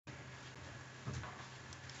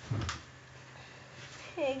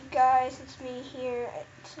Hey guys, it's me here at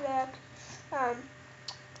Zach. Um,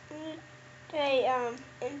 I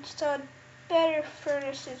installed Better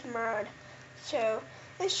Furnaces mod, so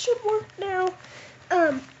it should work now.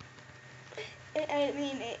 I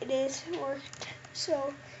mean it is worked.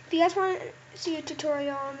 So if you guys want to see a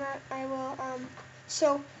tutorial on that, I will.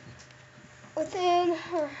 So within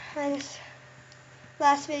this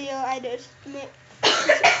last video, I just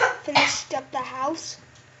finished up the house,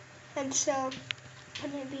 and so I'm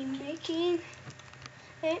gonna be making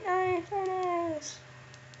an iron furnace.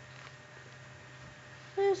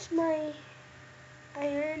 Here's my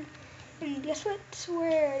iron, and guess what's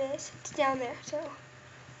where it is? It's down there. So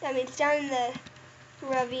I mean, it's down in the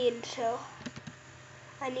ravine. So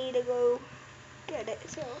I need to go get it.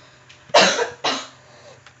 So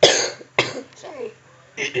sorry,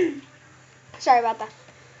 sorry about that.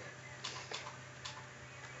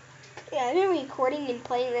 Yeah, I've been recording and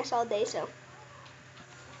playing this all day, so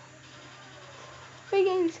been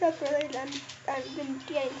getting stuff really done. I've been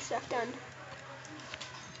getting stuff done.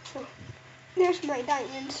 So there's my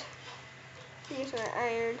diamonds. Here's my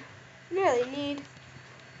iron. I really need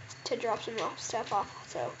to drop some stuff off,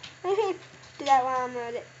 so I can do that while I'm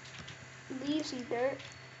at it. Leaves and dirt.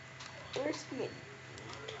 Where's my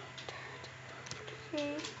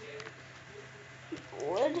okay.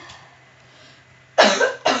 Wood?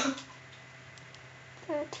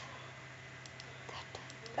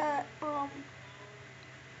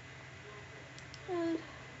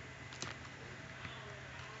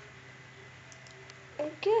 I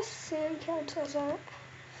guess sand counts as that.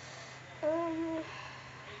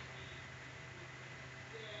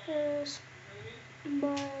 There's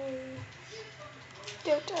my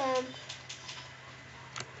dirt.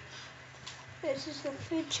 This is the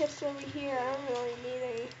food chest over here. I don't really need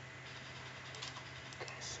any.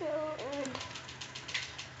 So, and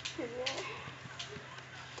there.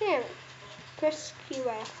 Damn it. Press Q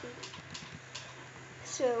by accident.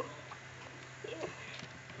 So, yeah.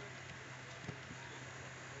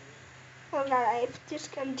 Oh god,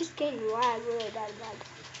 I'm just getting lag really bad.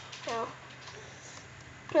 Now,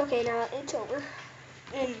 okay, now it's over.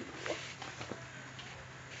 And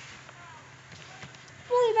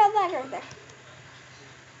really bad lag right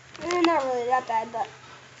there. Not really that bad, but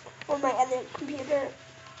on my other computer,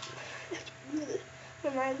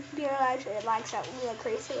 when my computer lags, it lags out really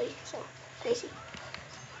crazily. So crazy.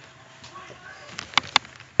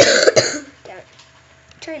 Damn it.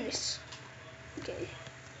 Turn this. Okay.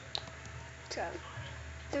 So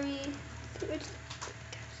 3.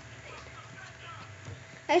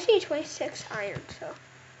 I see 26 iron, so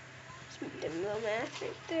the real math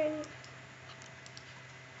right there.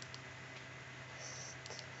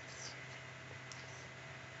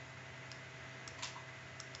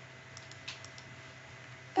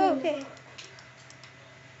 Okay.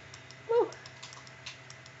 Woo.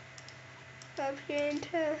 Up here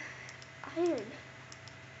into iron.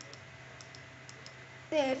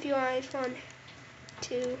 Yeah, if you guys want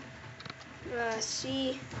to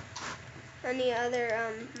see any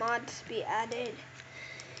other mods be added,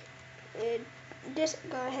 just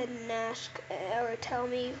go ahead and ask or tell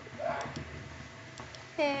me.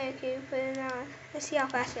 Hey, can you put it on? Let's see how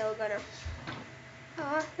fast it'll go now.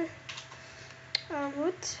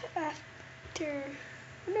 What's after?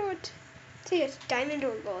 I wonder what. See, it's diamond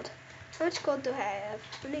or gold. How much gold do I have?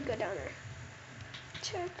 Let me go down there.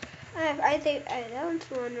 Check. I think that one's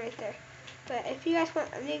one right there. But if you guys want,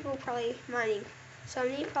 I'm gonna go probably mining. So I'm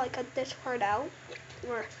gonna probably cut this part out,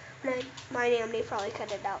 or when I'm mining, I'm gonna probably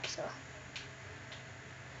cut it out. So,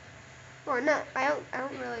 or not. I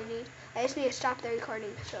don't really need. I just need to stop the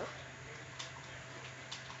recording. So.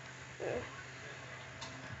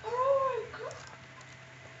 Oh my god.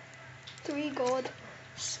 3 gold.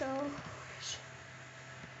 So.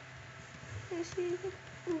 Let's see.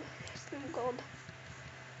 Ooh, there's some gold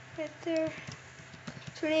right there.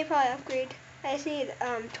 So we need to probably upgrade. I just need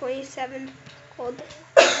 27 gold.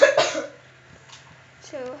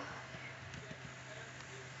 So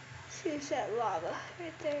here's that lava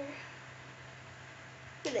right there.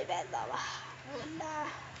 Really bad lava.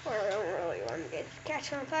 Or I don't really want to get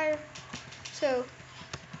catch on fire. So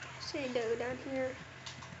just need to go down here.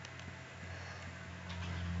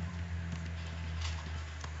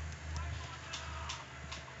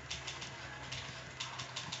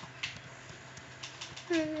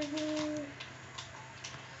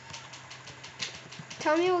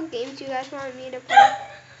 Tell me what games you guys want me to play.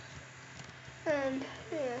 And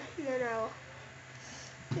yeah, and then I'll.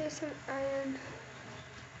 There's some iron.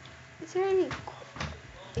 Is there any?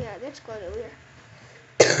 Yeah, there's gold over here.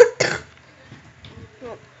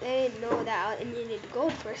 Well, they didn't know that I needed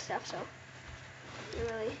gold for stuff, so.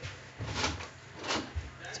 really.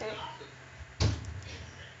 Sorry.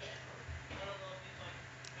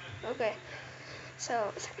 Okay.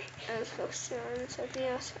 So sorry, I was focusing on something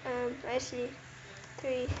else. I just need 3.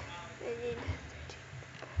 I need.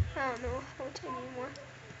 I don't know how much I need more.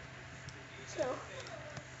 So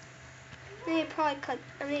I need to probably cut.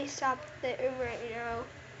 I need to stop the right now.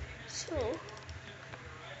 So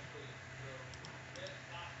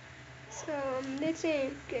I'm just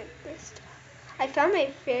gonna get this. I found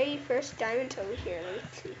my very first diamond over here.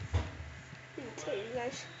 Let's see. Let me tell you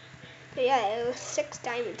guys. But yeah, it was 6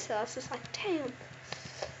 diamonds, so I was just like, damn.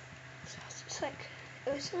 So I was just like,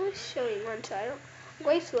 it was only showing 1, so I'm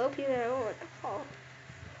going slow because I don't want to fall.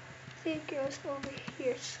 I think it was over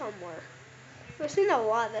here somewhere. It was in the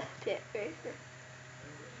lava pit right there.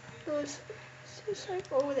 It was just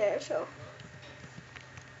like over there, so.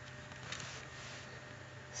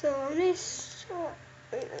 So I'm gonna stop.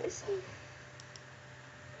 Wait, let me see.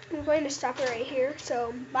 I'm going to stop it right here.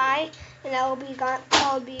 So bye, and I'll be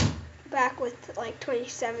back with like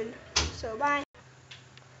 27. So bye.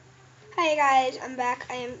 Hi guys, I'm back.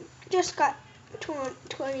 Just got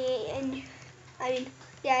 28, and I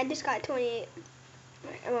just got 28.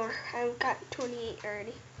 Or I got 28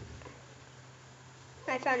 already.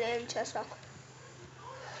 I found it in chest off.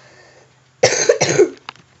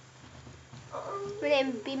 We're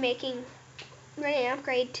gonna be making. We're gonna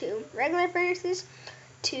upgrade to regular furnaces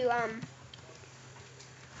to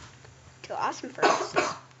awesome furnaces.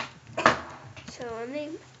 So I'm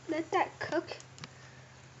gonna let that cook.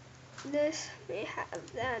 This may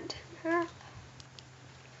have that.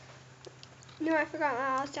 No, I forgot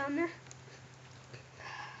what else down there.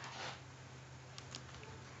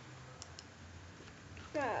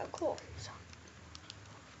 Cool. So,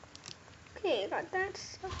 okay, I got that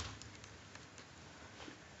stuff.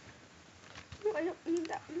 No, I don't need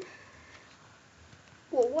that one.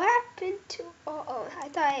 Well, what happened to? Oh, I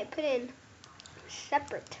thought I put in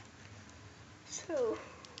separate. So,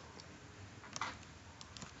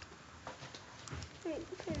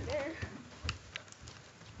 wait, put in there.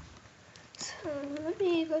 So let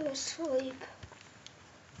me go to sleep.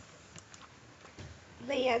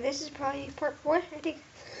 But yeah, this is probably part 4, I think.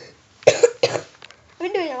 I've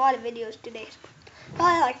been doing a lot of videos today.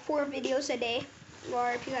 Probably like 4 videos a day.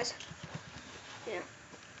 Or if you guys,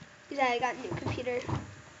 because I got a new computer.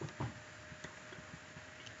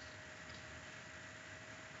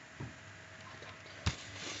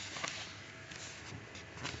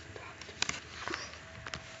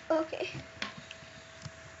 Okay.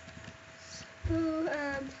 So,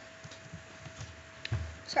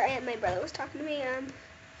 sorry, my brother was talking to me.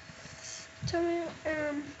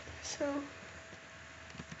 So,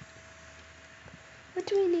 what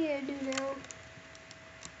do we need to do now?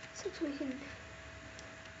 Since we can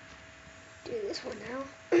do this one now.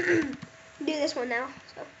 Do this one now.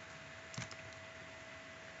 So,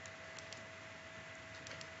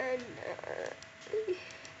 and this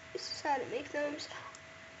is how to make them. So.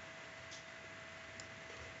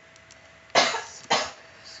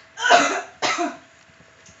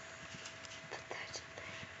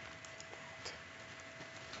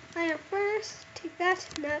 Iron first, take that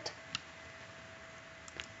nut.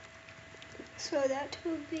 So that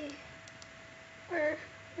will be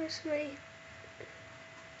where's my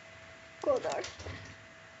gold ore.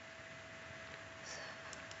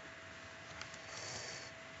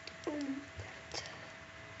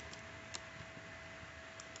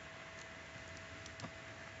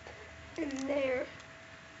 And there.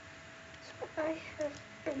 So I have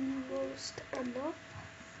almost enough.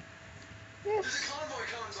 Yes.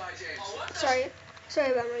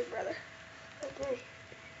 Sorry about my brother. Okay.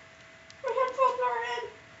 My headphones are in.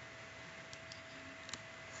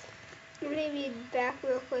 I'm gonna be back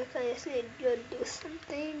real quick. I just need to go do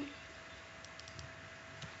something.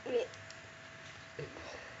 Okay.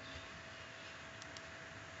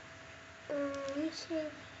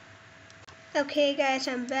 Okay, guys,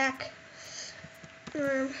 I'm back. I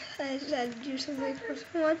just had to do something for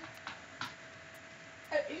someone.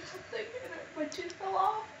 I ate something and my tooth fell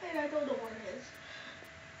off and I don't know what it is.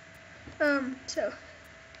 So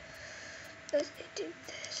let's do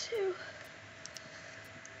this. So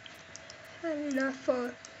I have enough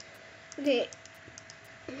for okay.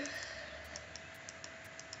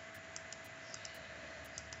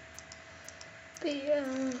 But,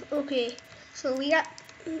 okay, so we got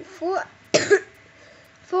 4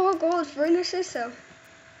 4 gold furnaces, so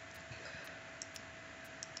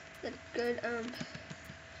that's good.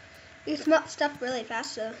 You smelt stuff really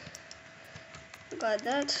fast, so I'm glad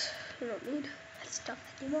that we don't need that stuff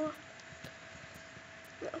anymore.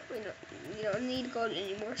 Well, we don't need gold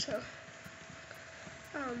anymore, so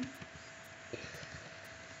I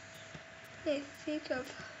think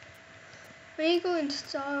of. Let me go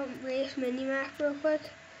install Race Minimap real quick,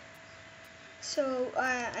 so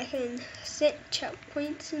I can set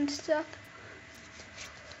checkpoints and stuff.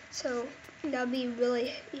 So that'll be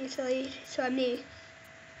really easily. So I may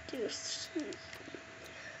do.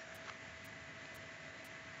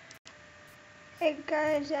 Hey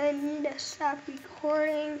guys, I need to stop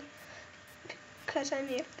recording because I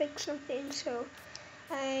need to fix something. So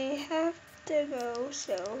I have to go.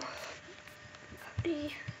 So let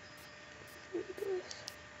me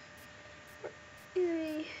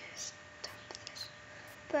stop this.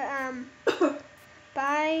 But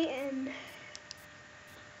bye and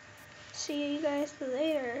see you guys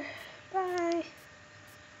later. Bye.